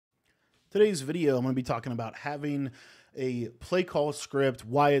Today's video, I'm going to be talking about having a play call script,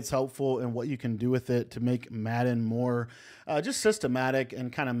 why it's helpful, and what you can do with it to make Madden more just systematic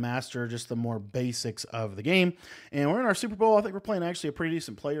and kind of master just the more basics of the game. And we're in our Super Bowl. I think we're playing actually a pretty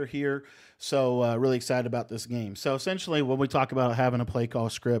decent player here, so really excited about this game. So essentially, when we talk about having a play call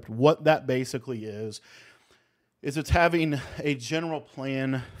script, what that basically is it's having a general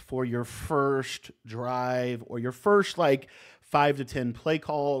plan for your first drive or your first like 5 to 10 play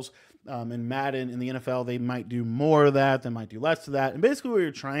calls. In Madden, in the NFL, they might do more of that, they might do less of that. And basically what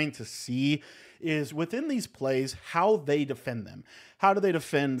you're trying to see is within these plays, how they defend them. How do they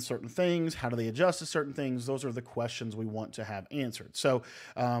defend certain things? How do they adjust to certain things? Those are the questions we want to have answered. So,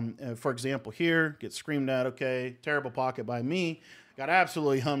 for example, here, get screamed at, okay, terrible pocket by me. Got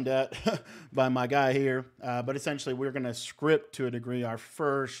absolutely hummed at by my guy here. But essentially, we're going to script to a degree our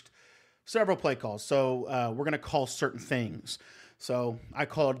first several play calls. So we're going to call certain things. So I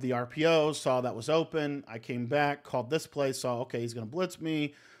called the RPO, saw that was open. I came back, called this play, saw, okay, he's going to blitz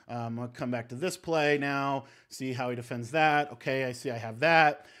me. I'm going to come back to this play now, see how he defends that. Okay, I see I have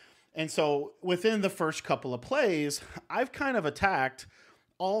that. And so within the first couple of plays, I've kind of attacked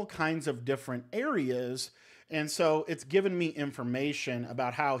all kinds of different areas. And so it's given me information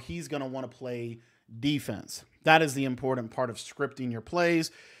about how he's going to want to play defense. That is the important part of scripting your plays.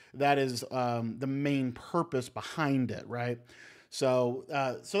 That is the main purpose behind it, right? So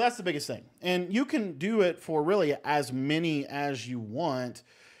that's the biggest thing. And you can do it for really as many as you want.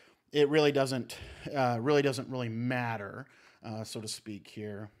 It really doesn't really matter, so to speak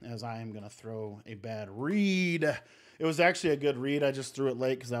here, as I am going to throw a bad read. It was actually a good read. I just threw it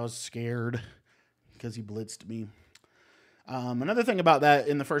late because I was scared because he blitzed me. Another thing about that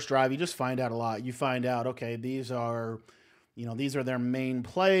in the first drive, you just find out a lot. You find out, okay, these are their main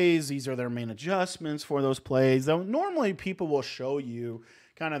plays. These are their main adjustments for those plays. Though normally people will show you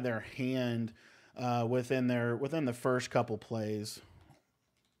kind of their hand within the first couple plays.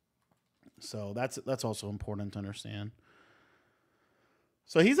 So that's also important to understand.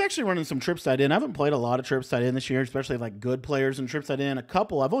 So he's actually running some trips tight end. I haven't played a lot of trips tight end this year, especially like good players in trips tight end.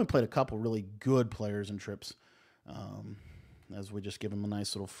 I've only played a couple really good players in trips. As we just give him a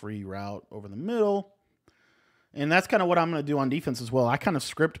nice little free route over the middle. And that's kind of what I'm going to do on defense as well. I kind of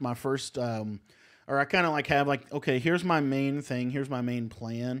script my first, or I kind of have okay, here's my main thing. Here's my main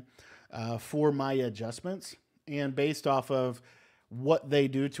plan for my adjustments. And based off of what they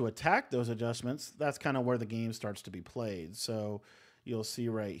do to attack those adjustments, that's kind of where the game starts to be played. So you'll see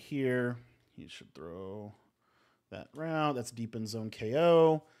right here, he should throw that route. That's deep in zone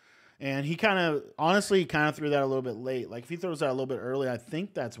KO. And he honestly threw that a little bit late. Like if he throws that a little bit early, I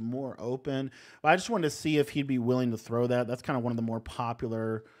think that's more open. But I just wanted to see if he'd be willing to throw that. That's kind of one of the more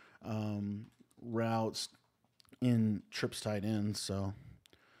popular routes in trips tight end. So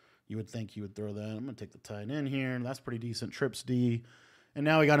you would think he would throw that. I'm going to take the tight end here. That's pretty decent trips D. And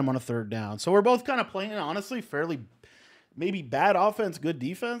now we got him on a third down. So we're both kind of playing, honestly, fairly maybe bad offense, good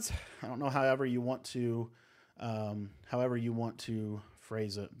defense. I don't know however you want to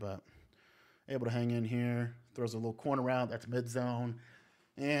phrase it, but able to hang in here. Throws a little corner route. That's mid zone.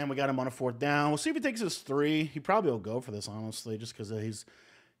 And we got him on a fourth down. We'll see if he takes his 3. He probably will go for this, honestly, just because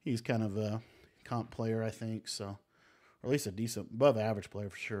he's kind of a comp player, I think. So, or at least a decent, above average player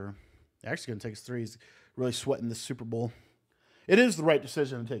for sure. Actually going to take his 3. He's really sweating this Super Bowl. It is the right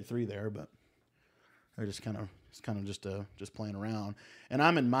decision to take 3 there, but they're just kind of just playing around. And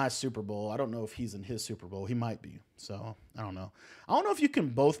I'm in my Super Bowl. I don't know if he's in his Super Bowl. He might be. So I don't know. I don't know if you can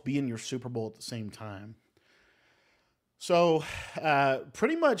both be in your Super Bowl at the same time. So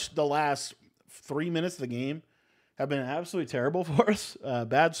pretty much the last 3 minutes of the game have been absolutely terrible for us.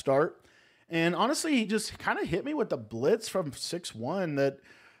 Bad start. And honestly, he just kind of hit me with the blitz from 6-1 that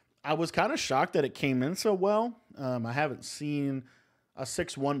I was kind of shocked that it came in so well. I haven't seen a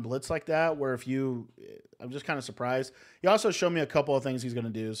 6-1 blitz like that where I'm just kind of surprised. He also showed me a couple of things he's going to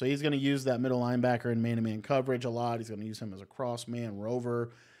do. So he's going to use that middle linebacker in man-to-man coverage a lot. He's going to use him as a cross-man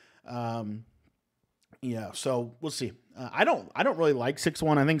rover. Yeah, so we'll see. I don't really like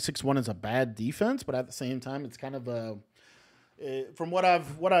 6-1. I think 6-1 is a bad defense, but at the same time, it's kind of from what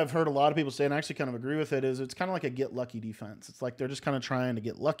I've heard a lot of people say, and I actually kind of agree with it, is it's kind of like a get lucky defense. It's like they're just kind of trying to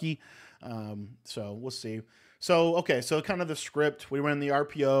get lucky. So we'll see. So, okay, so kind of the script, we ran the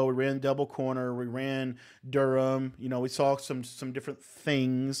RPO, we ran double corner, we ran Durham. We saw some different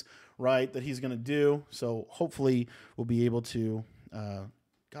things, right, that he's going to do. So hopefully we'll be able to,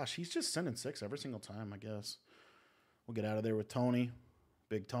 gosh, he's just sending 6 every single time, I guess. We'll get out of there with Tony,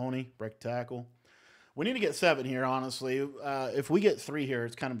 big Tony, break tackle. We need to get 7 here, honestly. If we get 3 here,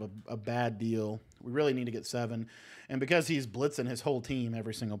 it's kind of a bad deal. We really need to get 7. And because he's blitzing his whole team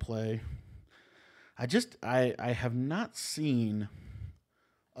every single play, I have not seen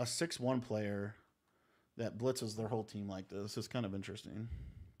a 6-1 player that blitzes their whole team like this. It's kind of interesting.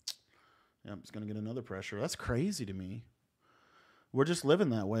 Yeah, I'm just going to get another pressure. That's crazy to me. We're just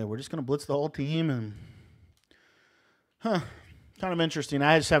living that way. We're just going to blitz the whole team and kind of interesting.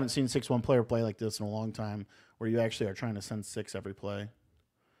 I just haven't seen 6-1 player play like this in a long time where you actually are trying to send 6 every play,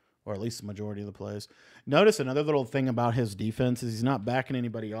 or at least the majority of the plays. Notice another little thing about his defense is he's not backing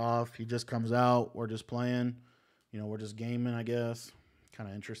anybody off. He just comes out. We're just playing. We're just gaming, I guess. Kind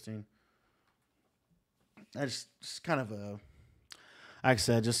of interesting. I just kind of a, like I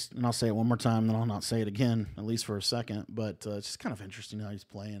said, and I'll say it one more time, then I'll not say it again, at least for a second. But it's just kind of interesting how he's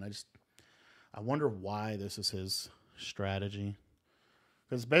playing. I wonder why this is his strategy.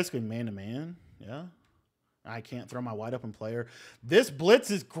 Because it's basically man-to-man, yeah. I can't throw my wide open player. This blitz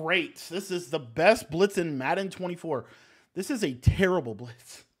is great. This is the best blitz in Madden 24. This is a terrible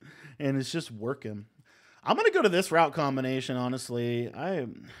blitz, and it's just working. I'm going to go to this route combination, honestly.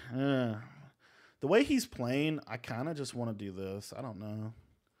 The way he's playing, I kind of just want to do this. I don't know.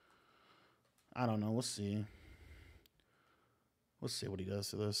 We'll see. Let's see what he does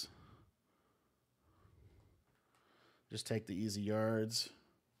to this. Just take the easy yards.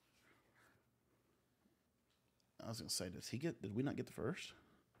 I was going to say, did we not get the first?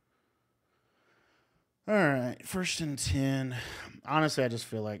 All right, 1st and 10. Honestly, I just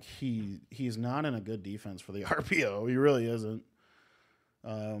feel like he's not in a good defense for the RPO. He really isn't.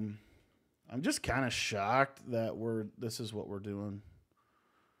 I'm just kind of shocked that this is what we're doing.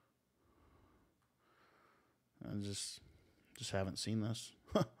 I just haven't seen this.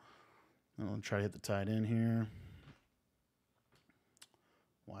 I'm going to try to hit the tight end here.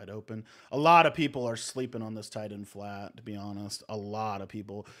 Wide open. A lot of people are sleeping on this tight end flat, to be honest. A lot of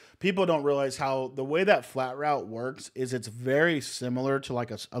people. People don't realize how the way that flat route works is it's very similar to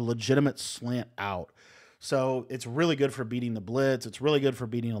like a legitimate slant out. So it's really good for beating the blitz. It's really good for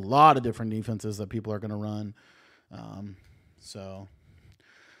beating a lot of different defenses that people are going to run. So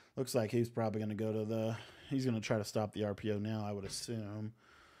looks like he's probably going to go to he's going to try to stop the RPO now, I would assume.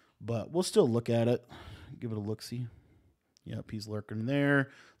 But we'll still look at it. Give it a look-see. Yep, he's lurking there.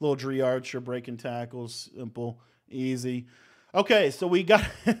 Little Dree Archer breaking tackles. Simple, easy. Okay, so we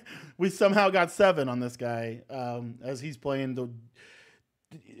somehow got 7 on this guy as he's playing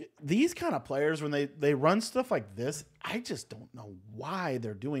these kind of players when they run stuff like this. I just don't know why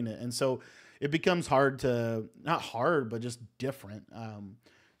they're doing it, and so it becomes not hard, but just different.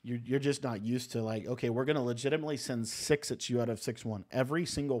 You're just not used to like, okay, we're gonna legitimately send 6 at you out of 6-1 every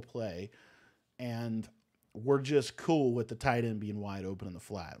single play, and we're just cool with the tight end being wide open in the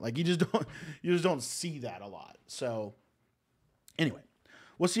flat. Like you just don't see that a lot. So anyway,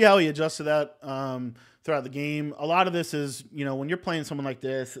 we'll see how he adjusts to that throughout the game. A lot of this is, when you're playing someone like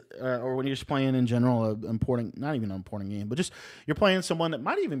this, or when you're just playing in general, not even an important game, but just you're playing someone that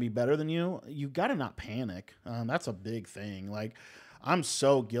might even be better than you. You got to not panic. That's a big thing. Like I'm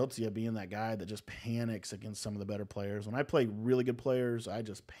so guilty of being that guy that just panics against some of the better players. When I play really good players, I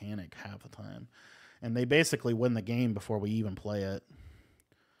just panic half the time. And they basically win the game before we even play it.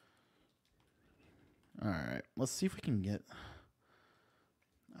 All right, let's see if we can get...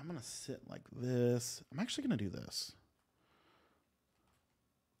 I'm going to sit like this. I'm actually going to do this.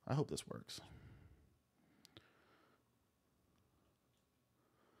 I hope this works.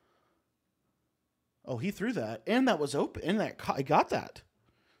 Oh, he threw that, and that was open, and I got that.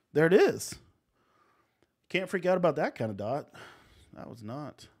 There it is. Can't freak out about that kind of dot. That was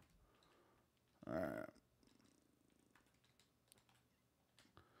not... All right.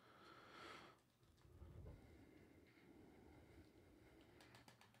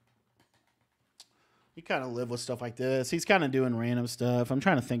 You kind of live with stuff like this. He's kind of doing random stuff. I'm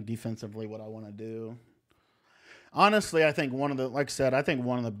trying to think defensively what I want to do. Honestly, I think one of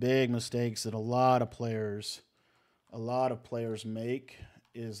the big mistakes that a lot of players make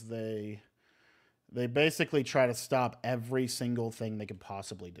is they basically try to stop every single thing they could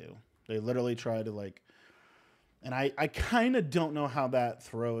possibly do. They literally try to and I kind of don't know how that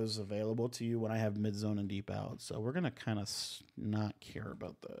throw is available to you when I have mid zone and deep out. So we're going to kind of not care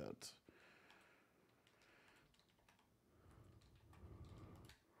about that.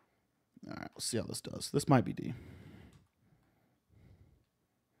 All right, we'll see how this does. This might be D.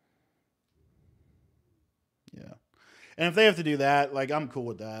 Yeah. And if they have to do that, I'm cool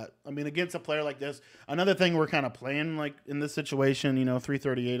with that. I mean, against a player like this, another thing we're kind of playing in this situation,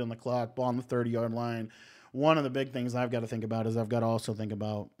 3:38 on the clock, ball on the 30-yard line. One of the big things I've got to think about is I've got to also think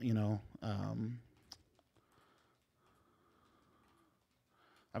about,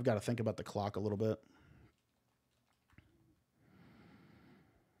 I've got to think about the clock a little bit.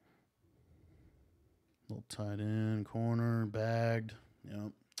 Little tight end, corner, bagged.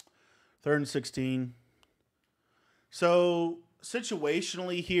 Yep. 3rd and 16. So,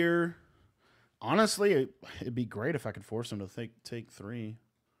 situationally here, honestly, it'd be great if I could force him to take 3.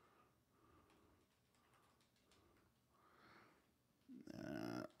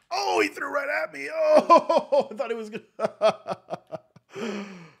 Oh, he threw right at me. Oh, I thought he was going to.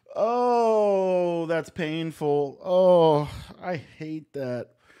 Oh, that's painful. Oh, I hate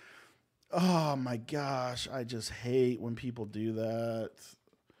that. Oh, my gosh. I just hate when people do that.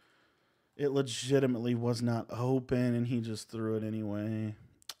 It legitimately was not open, and he just threw it anyway.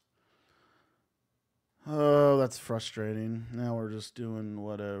 Oh, that's frustrating. Now we're just doing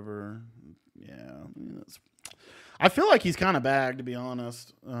whatever. Yeah, I feel like he's kind of bagged, to be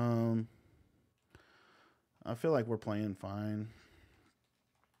honest. I feel like we're playing fine.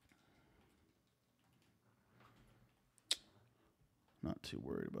 Not too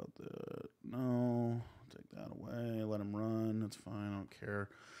worried about that. No, take that away. Let him run. That's fine. I don't care.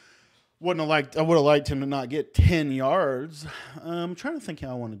 I would have liked him to not get 10 yards. I'm trying to think how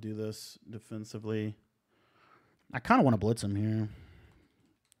I want to do this defensively. I kind of want to blitz him here.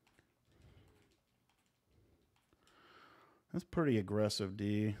 That's pretty aggressive,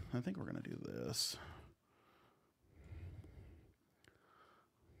 D. I think we're going to do this.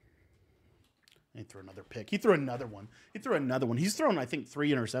 He threw another pick. He threw another one. He's thrown, I think,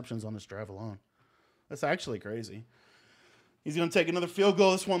 3 interceptions on this drive alone. That's actually crazy. He's going to take another field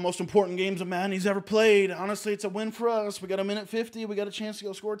goal. This is one of the most important games of Madden he's ever played. Honestly, it's a win for us. We got a minute 50. We got a chance to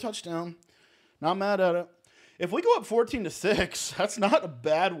go score a touchdown. Not mad at it. If we go up 14-6, that's not a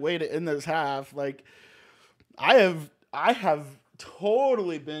bad way to end this half. Like, I have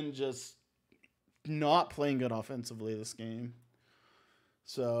totally been just not playing good offensively this game.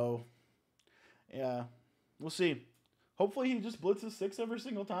 So, yeah, we'll see. Hopefully he just blitzes 6 every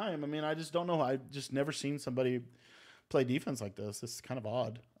single time. I mean, I just don't know. I've just never seen somebody play defense like this. It's kind of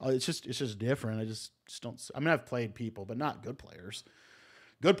odd. It's just different. I just don't. I mean, I've played people, but not good players.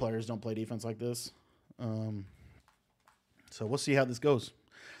 Good players don't play defense like this. So we'll see how this goes.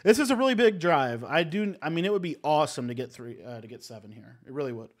 This is a really big drive. I mean, it would be awesome to get 7 here. It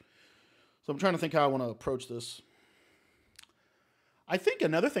really would. So I'm trying to think how I want to approach this. I think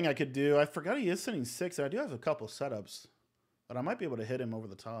another thing I could do, I forgot he is sitting 6. I do have a couple setups, but I might be able to hit him over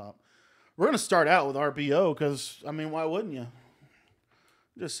the top. We're going to start out with RPO because, I mean, why wouldn't you?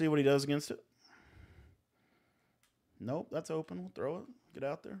 Just see what he does against it. Nope, that's open. We'll throw it. Get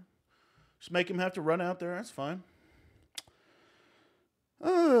out there. Just make him have to run out there. That's fine.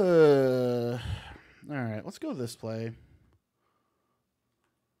 All right, let's go this play.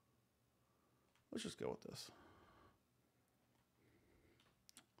 Let's just go with this.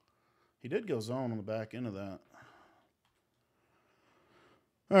 He did go zone on the back end of that.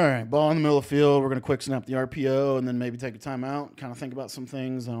 All right, ball in the middle of the field. We're going to quick snap the RPO and then maybe take a timeout, kind of think about some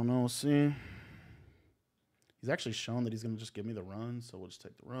things. I don't know. We'll see. He's actually shown that he's going to just give me the run, so we'll just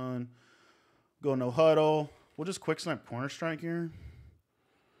take the run. Go no huddle. We'll just quick snap corner strike here.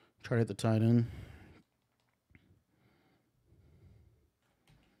 Try to hit the tight end.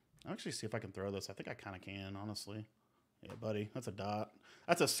 I'll actually see if I can throw this. I think I kind of can, honestly. Yeah, buddy. That's a dot.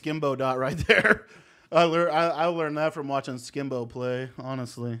 That's a Skimbo dot right there. I learned that from watching Skimbo play,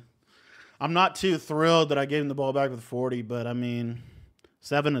 honestly. I'm not too thrilled that I gave him the ball back with 40, but, I mean,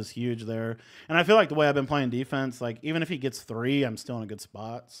 7 is huge there. And I feel like the way I've been playing defense, like, even if he gets 3, I'm still in a good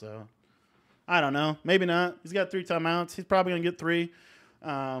spot. So, I don't know. Maybe not. He's got 3 timeouts. He's probably going to get 3.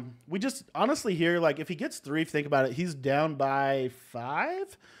 We just, honestly here, like, if he gets 3, if you think about it, he's down by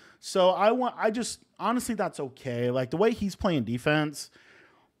 5. So, honestly, that's okay. Like, the way he's playing defense,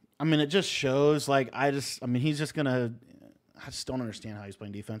 I mean, it just shows, like, he's just going to, I just don't understand how he's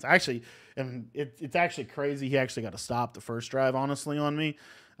playing defense. Actually, and it's actually crazy. He actually got to stop the first drive, honestly, on me.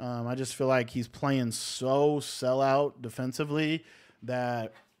 I just feel like he's playing so sellout defensively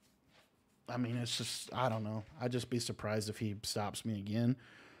that, I mean, it's just, I don't know. I'd just be surprised if he stops me again.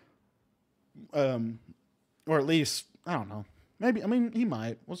 Or at least, I don't know. Maybe, I mean, he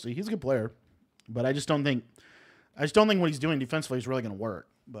might. We'll see. He's a good player. But I just don't think what he's doing defensively is really going to work.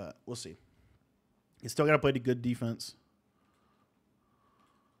 But we'll see. He's still got to play good defense.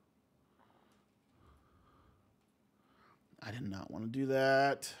 I did not want to do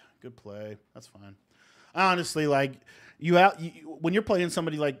that. Good play. That's fine. Honestly, like, when you're playing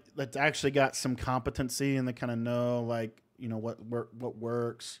somebody like that's actually got some competency and they kind of know, like, you know, what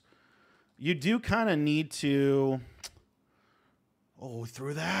works, you do kind of need to. Oh, he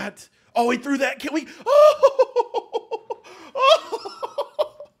threw that. Can we? Oh,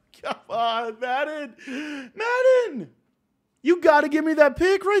 come on, Madden. You got to give me that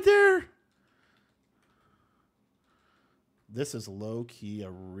pick right there. This is low-key a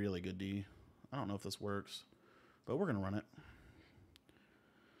really good D. I don't know if this works, but we're going to run it.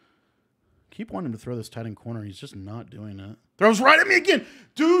 Keep wanting to throw this tight end corner. He's just not doing it. Throws right at me again.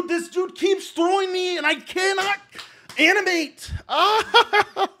 Dude, this dude keeps throwing me, and I cannot animate.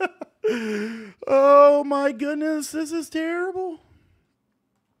 Oh, my goodness. This is terrible.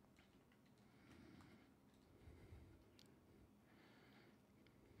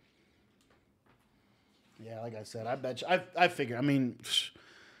 Yeah, like I said, I bet you. I figure. I mean,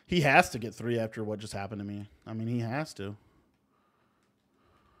 he has to get 3 after what just happened to me. I mean, he has to.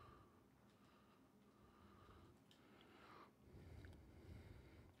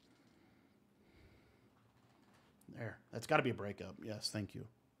 There. That's got to be a breakup. Yes, thank you.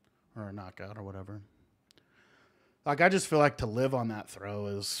 Or a knockout or whatever. Like, I just feel like to live on that throw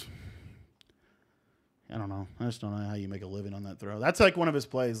is... I don't know. I just don't know how you make a living on that throw. That's like one of his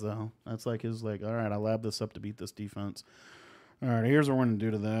plays, though. That's like his, like, all right, I lab this up to beat this defense. All right, here's what we're going to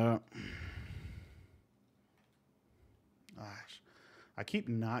do to that. Gosh. I keep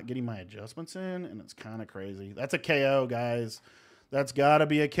not getting my adjustments in, and it's kind of crazy. That's a KO, guys. That's got to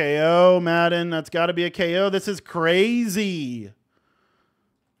be a KO, Madden. That's got to be a KO. This is crazy.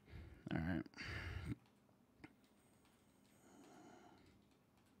 All right.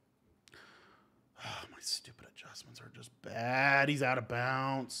 Stupid adjustments are just bad. He's out of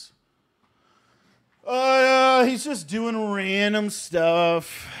bounds. He's just doing random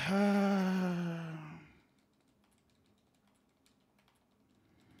stuff.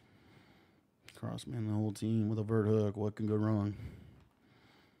 Crossman the whole team with a vert hook. What can go wrong?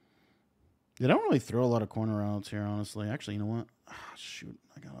 They don't really throw a lot of corner routes here, honestly. Actually, you know what? Shoot,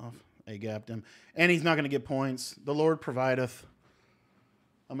 I got off. A-gapped him. And he's not going to get points. The Lord provideth.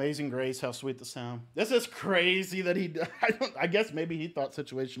 Amazing grace, how sweet the sound. This is crazy that he. I guess maybe he thought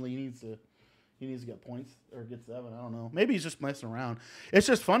situationally he needs to get points or get 7. I don't know. Maybe he's just messing around. It's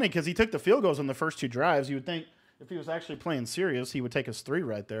just funny because he took the field goals on the first 2 drives. You would think if he was actually playing serious, he would take us 3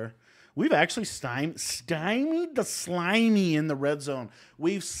 right there. We've actually stymied the slimy in the red zone.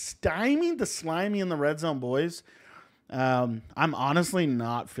 We've stymied the slimy in the red zone, boys. I'm honestly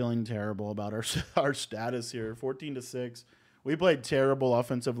not feeling terrible about our status here. 14-6. We played terrible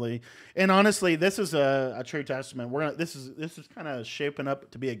offensively, and honestly, this is a true testament. This is kind of shaping up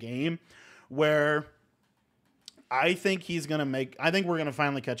to be a game where I think he's gonna make. I think we're gonna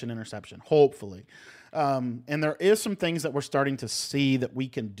finally catch an interception, hopefully. And there is some things that we're starting to see that we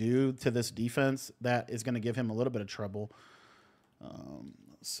can do to this defense that is going to give him a little bit of trouble.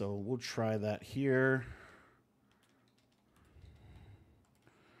 So we'll try that here.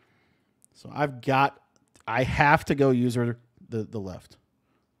 So I have to go user the left.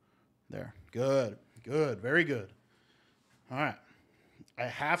 There. Good. Good. Very good. All right. I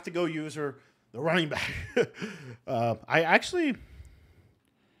have to go user the running back. I actually...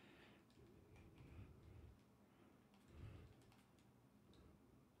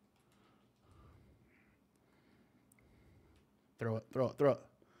 Throw it.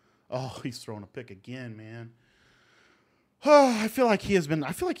 Oh, he's throwing a pick again, man. Oh, I feel like he's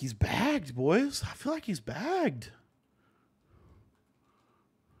bagged, boys. I feel like he's bagged.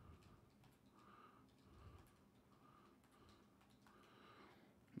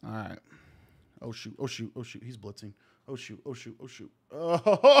 All right. Oh, shoot. He's blitzing. Oh, shoot.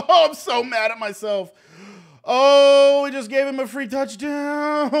 Oh, I'm so mad at myself. Oh, we just gave him a free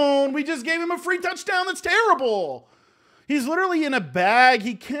touchdown. That's terrible. He's literally in a bag.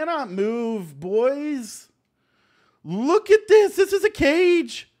 He cannot move, boys. Look at this. This is a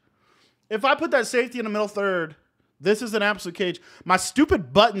cage. If I put that safety in the middle third, this is an absolute cage. My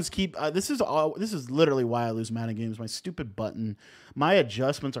stupid buttons keep... This is literally why I lose Madden games. My stupid button. My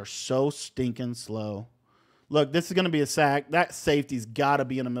adjustments are so stinking slow. Look, this is going to be a sack. That safety's got to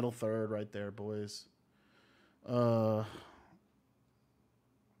be in the middle third right there, boys. I'm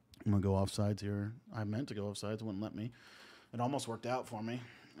going to go offsides here. I meant to go offsides. It wouldn't let me. It almost worked out for me.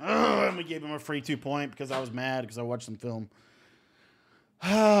 And we gave him a free 2-point because I was mad because I watched some film.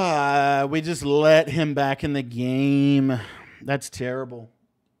 We just let him back in the game. That's terrible.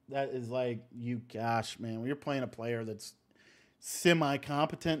 That is like, gosh, man. When you're playing a player that's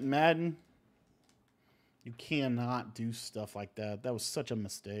semi-competent in Madden, you cannot do stuff like that. That was such a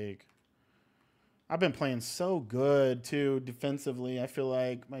mistake. I've been playing so good, too, defensively. I feel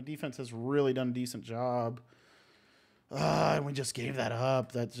like my defense has really done a decent job. And we just gave that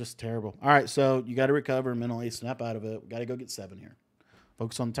up. That's just terrible. All right, so you got to recover mentally, snap out of it. We got to go get 7 here.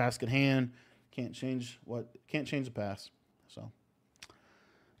 Focus on the task at hand. Can't change the pass. So,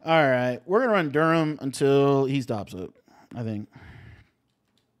 all right, we're gonna run Durham until he stops it. I think.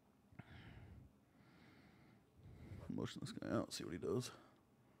 motion this guy out. See what he does.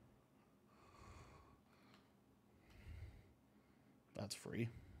 That's free.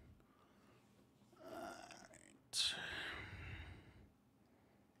 All right.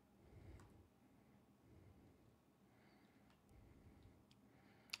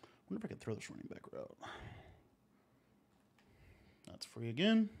 I wonder if I could throw this running back route. That's free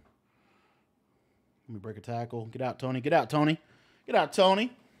again. Let me break a tackle. Get out, Tony. Get out, Tony. Get out,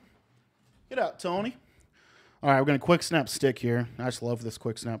 Tony. Get out, Tony. All right, we're going to quick snap stick here. I just love this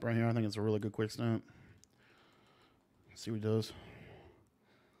quick snap right here. I think it's a really good quick snap. Let's see what he does.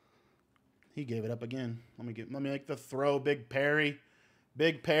 He gave it up again. Let me make the throw. Big Perry.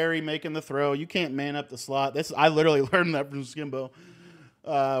 Big Perry making the throw. You can't man up the slot. I literally learned that from Skimbo.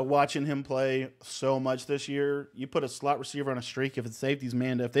 Watching him play so much this year. You put a slot receiver on a streak, if it's safeties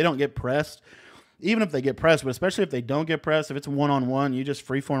manned, if they don't get pressed, even if they get pressed, but especially if they don't get pressed, if it's one-on-one, you just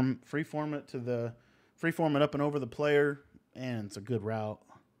freeform it up and over the player, and it's a good route.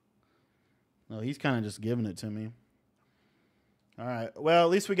 No, he's kind of just giving it to me. All right. Well, at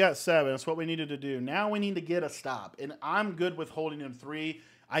least we got 7. That's what we needed to do. Now we need to get a stop, and I'm good with holding him 3.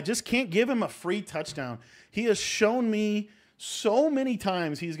 I just can't give him a free touchdown. He has shown me so many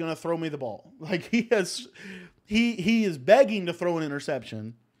times he's going to throw me the ball. Like he is begging to throw an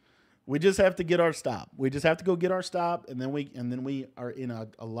interception. We just have to get our stop. We just have to go get our stop, and then we are in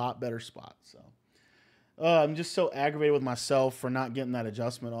a lot better spot. So I'm just so aggravated with myself for not getting that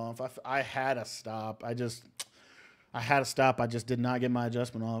adjustment off. I had a stop. I had a stop. I just did not get my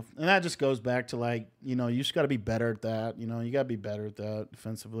adjustment off, and that just goes back to, like, you just got to be better at that. You got to be better at that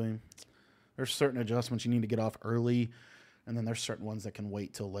defensively. There's certain adjustments you need to get off early. And then there's certain ones that can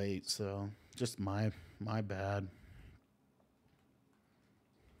wait till late. So just my bad.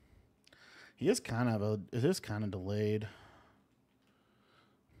 It is kind of delayed.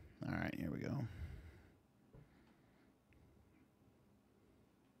 All right, here we go.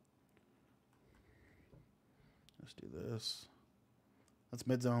 Let's do this. That's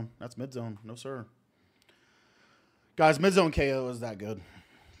mid zone. That's mid zone. No, sir. Guys, mid zone KO is that good.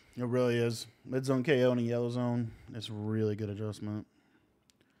 It really is. Mid-zone KO in a yellow zone. It's a really good adjustment.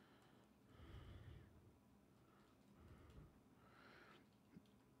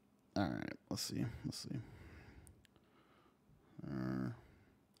 All right. Let's see.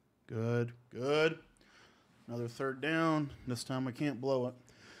 Good. Another third down. This time I can't blow it.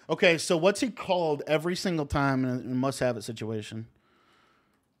 Okay, so what's he called every single time in a must-have-it situation?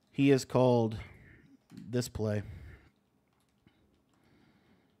 He is called this play.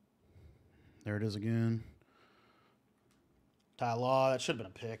 There it is again. Ty Law. That should have been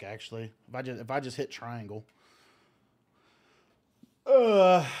a pick, actually. If I just hit triangle.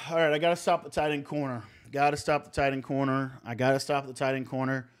 All right, I got to stop the tight end corner. I got to stop the tight end corner.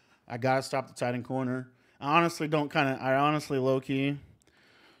 I honestly low-key, I'm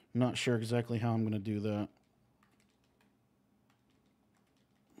not sure exactly how I'm going to do that.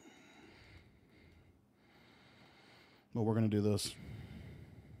 But we're going to do this.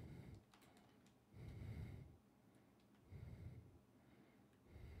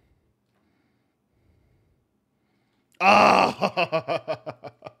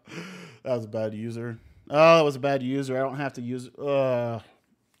 That was a bad user. Oh, that was a bad user. I don't have to use it.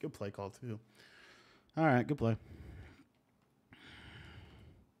 Good play call, too. All right, good play.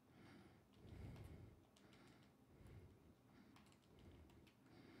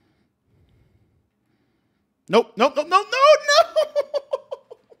 Nope.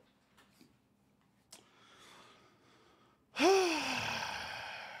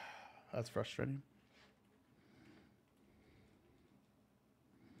 That's frustrating.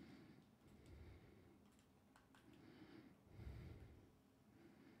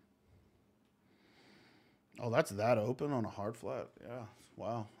 Oh, that's that open on a hard flat. Yeah.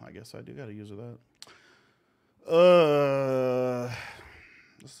 Wow. I guess I do got to use that.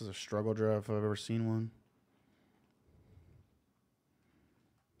 This is a struggle drive if I've ever seen one.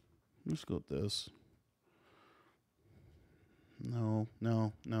 Let's go with this. No.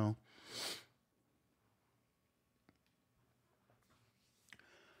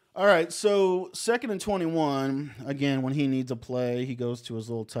 All right, so 2nd and 21. Again, when he needs a play, he goes to his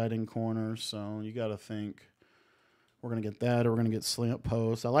little tight end corner. So you got to think we're going to get that, or we're going to get slant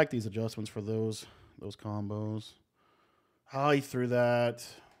post. I like these adjustments for those combos. Oh, he threw that.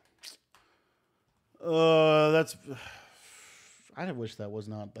 I wish that was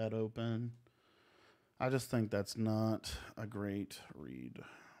not that open. I just think that's not a great read.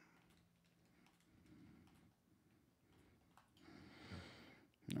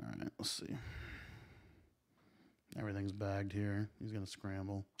 All right, let's see. Everything's bagged here. He's going to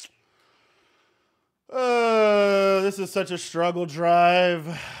scramble. This is such a struggle drive.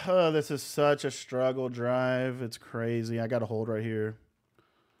 This is such a struggle drive. It's crazy. I got a hold right here.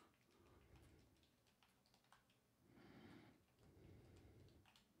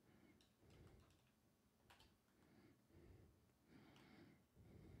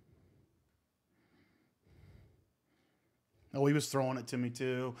 Oh, he was throwing it to me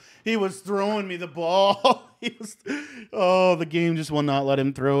too. He was throwing me the ball. Oh, the game just will not let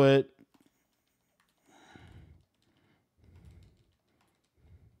him throw it.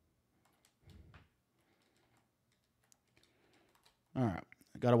 All right.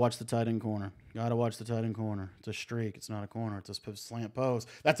 Got to watch the tight end corner. Got to watch the tight end corner. It's a streak. It's not a corner. It's a slant post.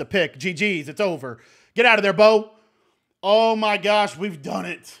 That's a pick. GG's. It's over. Get out of there, Bo. Oh, my gosh. We've done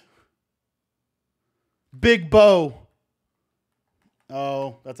it. Big Bo.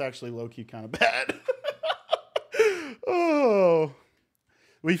 Oh, that's actually low-key kind of bad. Oh.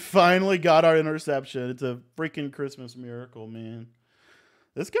 We finally got our interception. It's a freaking Christmas miracle, man.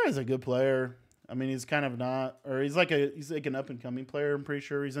 This guy's a good player. I mean, he's kind of not, or he's like an up and coming player. I'm pretty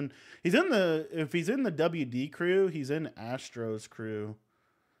sure if he's in the WD crew, he's in Astro's crew,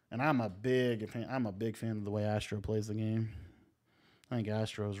 and I'm a big fan of the way Astro plays the game. I think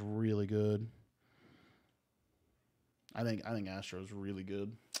Astro's really good. I think Astro's really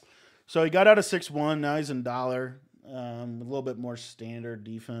good. So he got out of 6-1. Now he's in dollar. A little bit more standard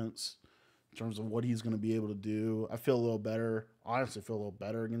defense in terms of what he's going to be able to do. I feel a little better. Honestly, feel a little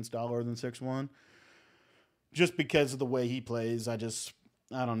better against dollar than 6-1. Just because of the way he plays. I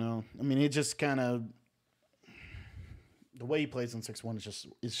don't know. I mean, it just kind of, the way he plays in 6-1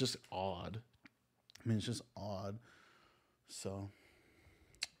 it's just odd. I mean, it's just odd. So,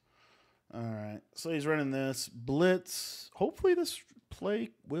 all right. So he's running this blitz. Hopefully this play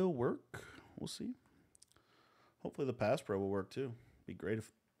will work. We'll see. Hopefully the pass pro will work too. Be great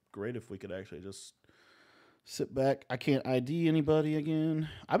if we could actually just sit back. I can't ID anybody again.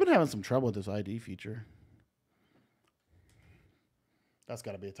 I've been having some trouble with this ID feature. That's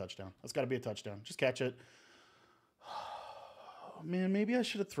got to be a touchdown. That's got to be a touchdown. Just catch it. Oh, man, maybe I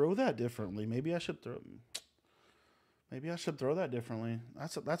should have thrown that differently. Maybe I should throw that differently.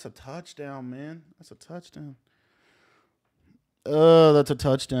 That's a touchdown, man. That's a touchdown. Oh, that's a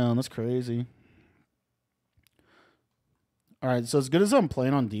touchdown. That's crazy. All right, so as good as I'm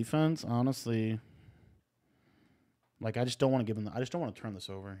playing on defense, honestly, like I just don't want to give him. I just don't want to turn this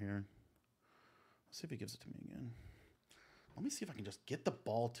over here. Let's see if he gives it to me again. Let me see if I can just get the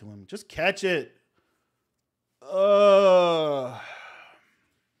ball to him. Just catch it. Yeah,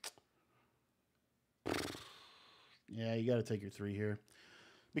 you got to take your 3 here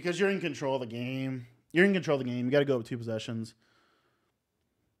because you're in control of the game. You're in control of the game. You got to go with 2 possessions.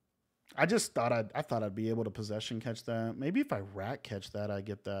 I thought I'd be able to possession catch that. Maybe if I rack catch that, I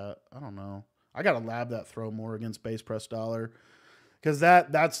get that. I don't know. I got to lab that throw more against base press dollar because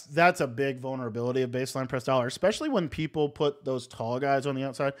that's a big vulnerability of baseline press dollar, especially when people put those tall guys on the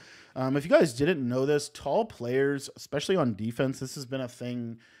outside. If you guys didn't know this, tall players, especially on defense, this has been a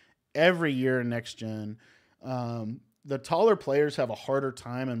thing every year in next gen. The taller players have a harder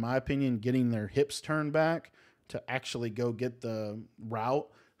time, in my opinion, getting their hips turned back to actually go get the route.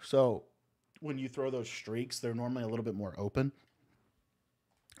 So when you throw those streaks, they're normally a little bit more open.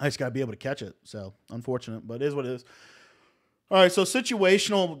 I just got to be able to catch it. So unfortunate, but it is what it is. All right, so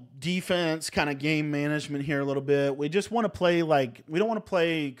situational defense, kind of game management here a little bit. We just want to play we don't want to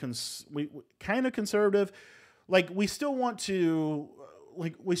play kind of conservative. We still want to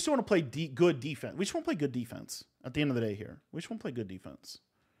play good defense. We just want to play good defense at the end of the day here. We just want to play good defense.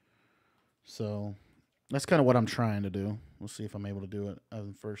 So that's kind of what I'm trying to do. We'll see if I'm able to do it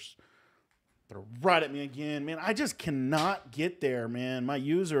first. They're right at me again. Man, I just cannot get there, man. My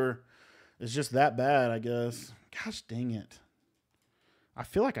user is just that bad, I guess. Gosh dang it. I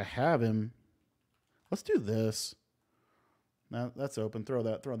feel like I have him. Let's do this. Now that's open. Throw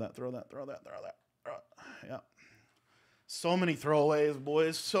that. Yeah. So many throwaways,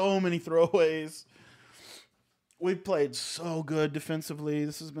 boys. So many throwaways. We've played so good defensively.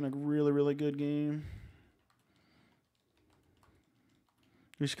 This has been a really, really good game.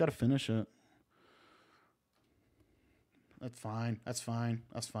 We just got to finish it. That's fine.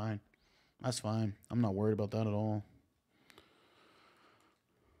 I'm not worried about that at all.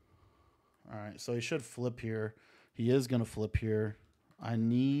 All right, so he should flip here. He is going to flip here. I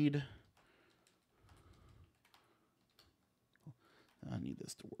need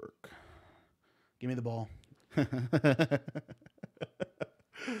this to work. Give me the ball.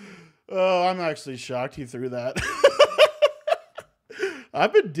 Oh, I'm actually shocked he threw that.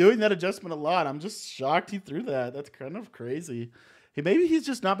 I've been doing that adjustment a lot. I'm just shocked he threw that. That's kind of crazy. Maybe he's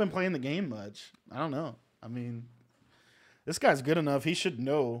just not been playing the game much. I don't know. I mean, this guy's good enough. He should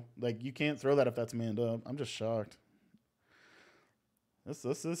know. Like, you can't throw that if that's manned up. I'm just shocked.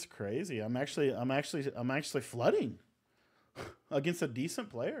 This is crazy. I'm actually flooding against a decent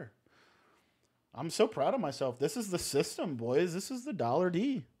player. I'm so proud of myself. This is the system, boys. This is the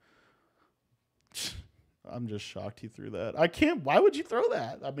 $D. I'm just shocked he threw that. I can't. Why would you throw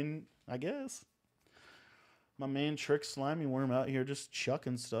that? I mean, I guess. My man Trick Slimy Worm out here just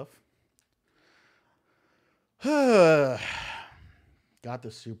chucking stuff. Got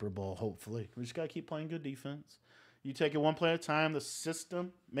the Super Bowl, hopefully. We just got to keep playing good defense. You take it one play at a time, the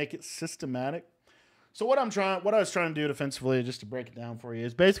system, make it systematic. So what I was trying to do defensively, just to break it down for you,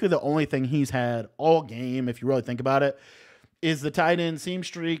 is basically the only thing he's had all game, if you really think about it, is the tight end seam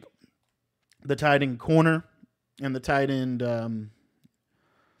streak, the tight end corner, and the tight end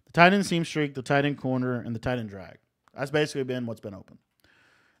seam streak, the tight end corner, and the tight end drag. That's basically been what's been open,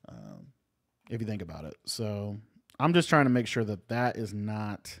 if you think about it. So I'm just trying to make sure that that is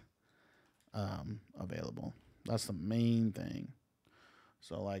not available. That's the main thing.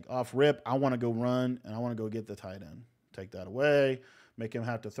 So, like, off rip, I want to go run, and I want to go get the tight end. Take that away, make him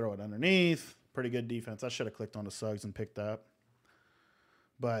have to throw it underneath. Pretty good defense. I should have clicked on the Suggs and picked that.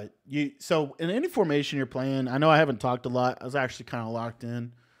 But so in any formation you're playing, I know I haven't talked a lot. I was actually kind of locked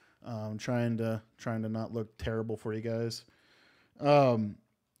in, trying to not look terrible for you guys. In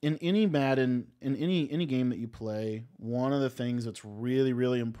any Madden, in any game that you play, one of the things that's really,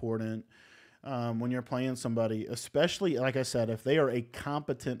 really important when you're playing somebody, especially, like I said, if they are a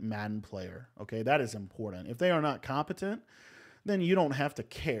competent Madden player, okay, that is important. If they are not competent, then you don't have to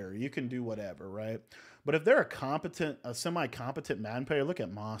care. You can do whatever, right? But if they're a semi-competent Madden player, look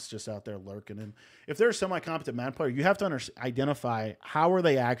at Moss just out there lurking. And if they're a semi-competent Madden player, you have to identify how are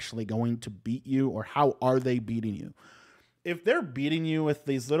they actually going to beat you, or how are they beating you. If they're beating you with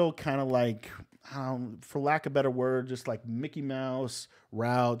these little kind of like, for lack of a better word, just like Mickey Mouse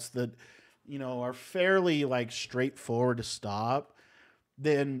routes that, are fairly like straightforward to stop,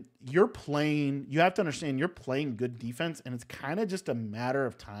 then you have to understand you're playing good defense, and it's kind of just a matter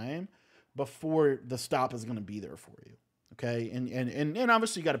of time before the stop is going to be there for you. Okay. And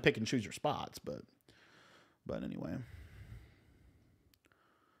obviously you got to pick and choose your spots, but anyway,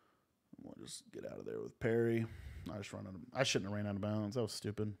 we'll just get out of there with Perry. I shouldn't have ran out of bounds. That was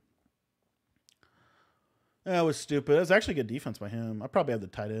stupid. That was stupid. It was actually good defense by him. I probably have the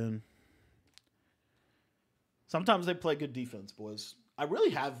tight end. Sometimes they play good defense, boys. I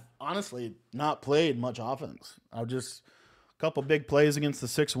really have, honestly, not played much offense. A couple big plays against the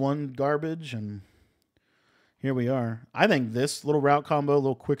 6-1 garbage, and here we are. I think this little route combo,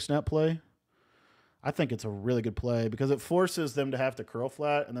 little quick snap play, I think it's a really good play because it forces them to have to curl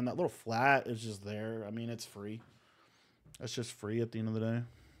flat, and then that little flat is just there. I mean, it's free. That's just free at the end of the day.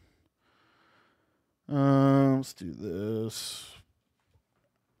 Let's do this.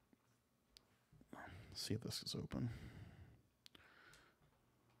 Let's see if this is open.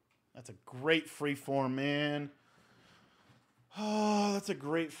 That's a great free form, man. Oh, that's a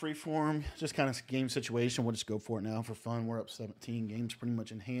great free form. Just kind of game situation. We'll just go for it now for fun. We're up 17. Game's pretty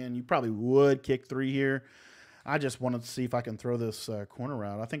much in hand. You probably would kick 3 here. I just wanted to see if I can throw this corner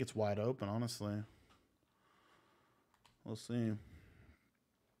route. I think it's wide open, honestly. We'll see.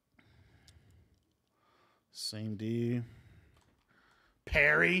 Same D.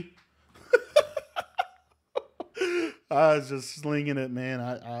 Perry. I was just slinging it, man.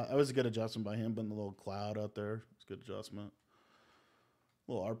 I was a good adjustment by him, but the little cloud out there. It's a good adjustment.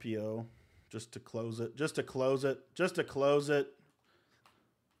 A little RPO just to close it. Just to close it. Just to close it.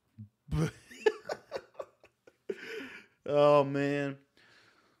 Oh, man.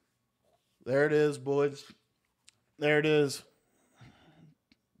 There it is, boys. There it is.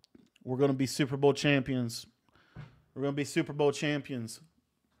 We're going to be Super Bowl champions. We're going to be Super Bowl champions.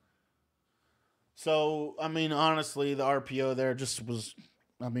 So, I mean, honestly, the RPO there just was,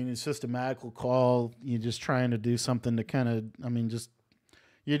 I mean, it's just a magical call. You're just trying to do something to kind of, I mean,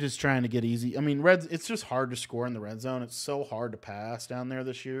 you're just trying to get easy. I mean, it's just hard to score in the red zone. It's so hard to pass down there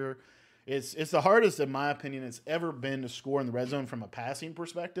this year. It's the hardest, in my opinion, it's ever been to score in the red zone from a passing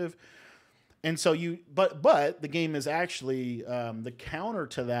perspective. And so but the game is actually, the counter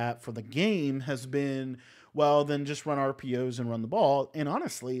to that for the game has been, well, then just run RPOs and run the ball. And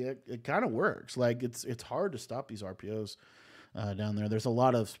honestly, it kind of works. Like, it's hard to stop these RPOs down there. There's a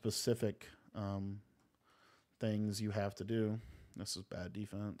lot of specific things you have to do. This is bad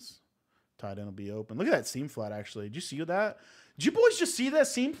defense. Tight end will be open. Look at that seam flat, actually. Did you see that? Did you boys just see that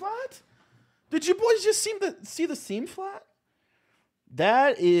seam flat? Did you boys just see the seam flat?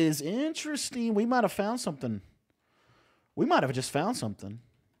 That is interesting. We might have found something. We might have just found something.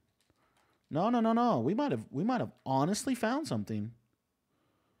 No, no, no, no. We might have honestly found something.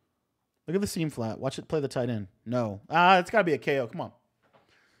 Look at the seam flat. Watch it play the tight end. No. It's got to be a KO. Come on.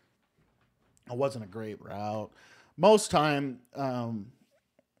 It wasn't a great route. Most time,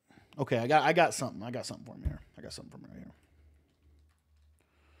 okay, I got something. I got something for him here. I got something for him right here.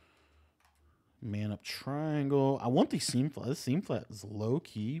 Man up triangle. I want the seam flat. This seam flat is low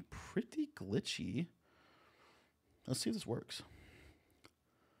key, pretty glitchy. Let's see if this works.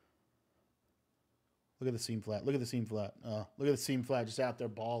 Look at the seam flat. Look at the seam flat. Look at the seam flat just out there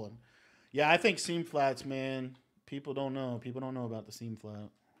balling. Yeah, I think seam flats, man. People don't know. People don't know about the seam flat.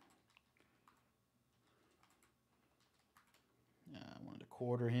 Yeah, I wanted to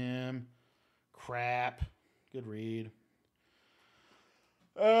quarter him. Crap. Good read.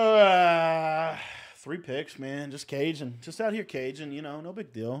 3 picks, man. Just caging. Just out here caging, you know. No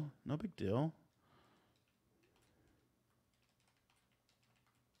big deal. No big deal.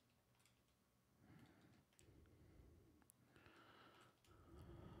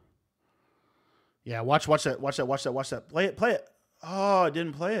 Yeah, watch that. Play it. Oh, I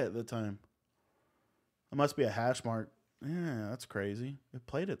didn't play it at the time. It must be a hash mark. Yeah, that's crazy. It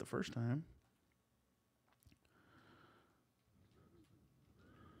played it the first time.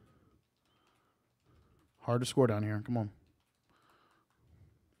 Hard to score down here. Come on.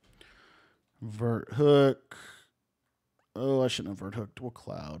 Vert hook. Oh, I shouldn't have vert hooked. We'll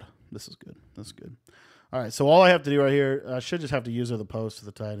cloud. This is good. This is good. All right, so all I have to do right here, I should just have to use the post to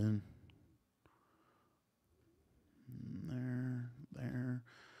the tight end. There.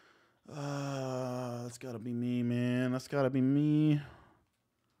 That's got to be me, man. That's got to be me.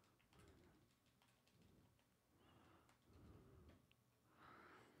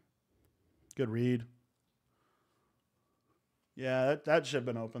 Good read. Yeah, that should have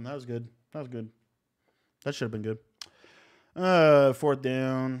been open. That was good. That was good. That should have been good. 4th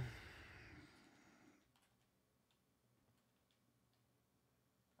down.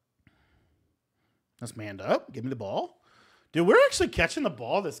 That's manned up. Give me the ball. Dude, we're actually catching the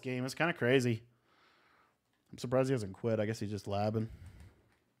ball this game. It's kind of crazy. I'm surprised he hasn't quit. I guess he's just labbing.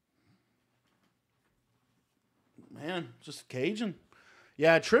 Man, just caging.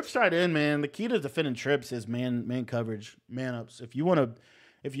 Yeah, trips tight end, man. The key to defending trips is man coverage, man ups. If you want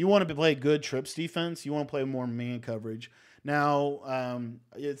to play good trips defense, you want to play more man coverage. Now,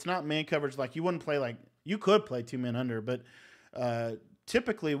 it's not man coverage like you wouldn't play like you could play 2 men under, but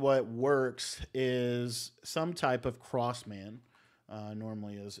typically what works is some type of cross man.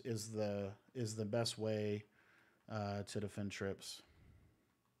 Normally is the best way to defend trips,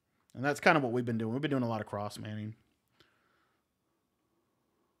 and that's kind of what we've been doing. We've been doing a lot of cross manning.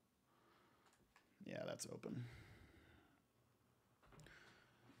 Yeah, that's open.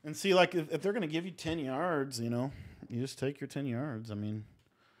 And see, like, if they're going to give you 10 yards, you know, you just take your 10 yards. I mean,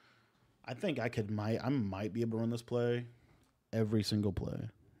 I think I might be able to run this play every single play,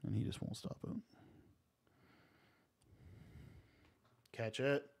 and he just won't stop it. Catch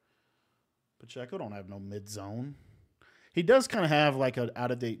it. Pacheco don't have no mid-zone. He does kind of have, like, an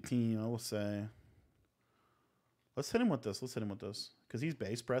out-of-date team, I will say. Let's hit him with this. Because he's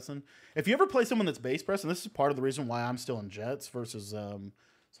base pressing. If you ever play someone that's base pressing, this is part of the reason why I'm still in Jets versus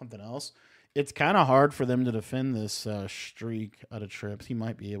something else. It's kind of hard for them to defend this streak out of trips. He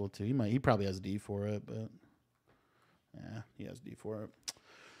might be able to. He probably has D for it, but yeah, he has D for it.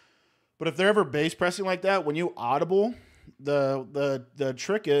 But if they're ever base pressing like that, when you audible, the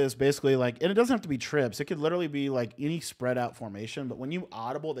trick is basically like, and it doesn't have to be trips. It could literally be like any spread out formation. But when you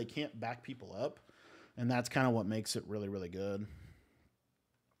audible, they can't back people up. And that's kind of what makes it really, really good.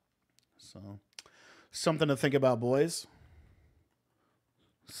 So, something to think about, boys.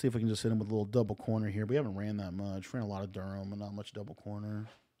 Let's see if we can just hit him with a little double corner here. We haven't ran that much. We ran a lot of Durham, but not much double corner.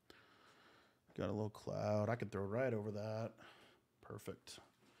 Got a little cloud. I could throw right over that. Perfect.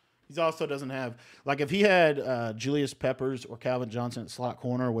 He also doesn't have, like, if he had Julius Peppers or Calvin Johnson at slot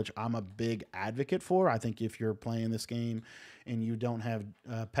corner, which I'm a big advocate for. I think if you're playing this game and you don't have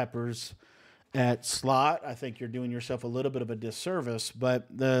Peppers at slot, I think you're doing yourself a little bit of a disservice. But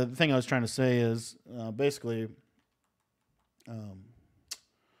the thing I was trying to say is basically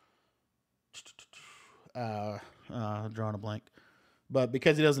drawing a blank. But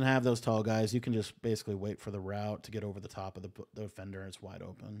because he doesn't have those tall guys, you can just basically wait for the route to get over the top of the defender. It's wide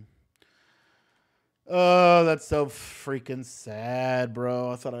open. Oh, that's so freaking sad,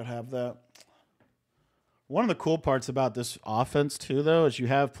 bro. I thought I'd have that. One of the cool parts about this offense, too, though, is you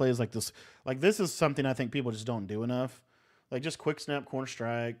have plays like this. Like, this is something I think people just don't do enough. Like, just quick snap, corner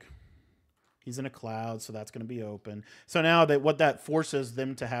strike. He's in a cloud, so that's going to be open. So now what that forces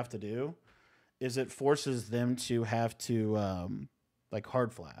them to have to do is it forces them to have to like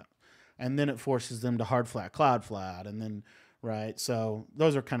hard flat, and then it forces them to hard flat, cloud flat, and then right. So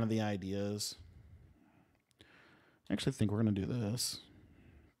those are kind of the ideas. I actually think we're gonna do this.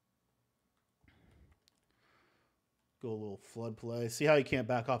 Go a little flood play. See how you can't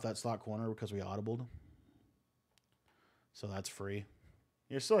back off that slot corner because we audibled. So that's free.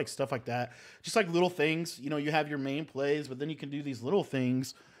 There's still like stuff like that. Just like little things. You know, you have your main plays, but then you can do these little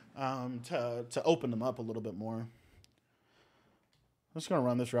things to open them up a little bit more. I'm just going to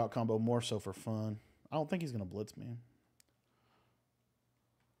run this route combo more so for fun. I don't think he's going to blitz me.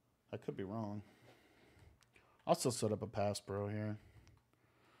 I could be wrong. I'll still set up a pass pro here.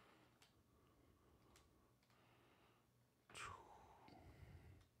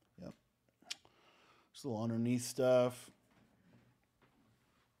 Yep. Just a little underneath stuff.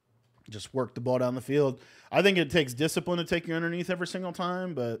 Just work the ball down the field. I think it takes discipline to take you underneath every single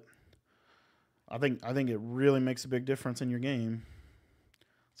time, but I think it really makes a big difference in your game.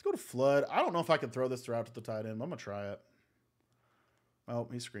 Let's go to flood. I don't know if I can throw this throughout to the tight end, but I'm going to try it. Oh,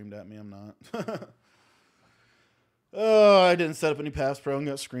 he screamed at me. I'm not. Oh, I didn't set up any pass pro and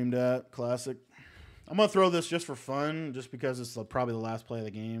got screamed at. Classic. I'm going to throw this just for fun, just because it's probably the last play of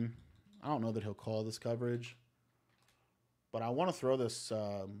the game. I don't know that he'll call this coverage, but I want to throw this.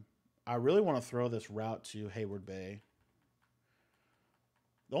 I really want to throw this route to Hayward Bay.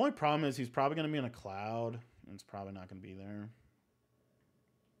 The only problem is he's probably going to be in a cloud, and it's probably not going to be there.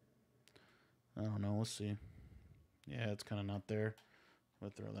 I don't know. Let's see. Yeah, it's kind of not there.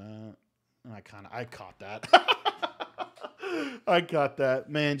 We'll throw that. And I caught that. I caught that.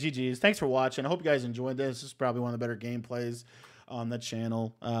 Man, GG's. Thanks for watching. I hope you guys enjoyed this. This is probably one of the better gameplays on the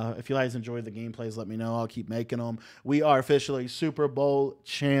channel. If you guys enjoyed the gameplays, let me know. I'll keep making them. We are officially Super Bowl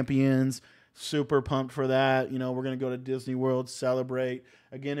champions. Super pumped for that. You know, we're going to go to Disney World, celebrate.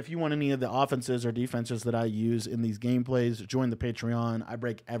 Again, if you want any of the offenses or defenses that I use in these gameplays, join the Patreon. I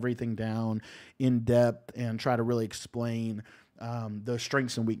break everything down in depth and try to really explain the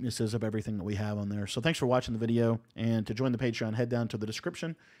strengths and weaknesses of everything that we have on there. So thanks for watching the video. And to join the Patreon, head down to the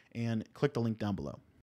description and click the link down below.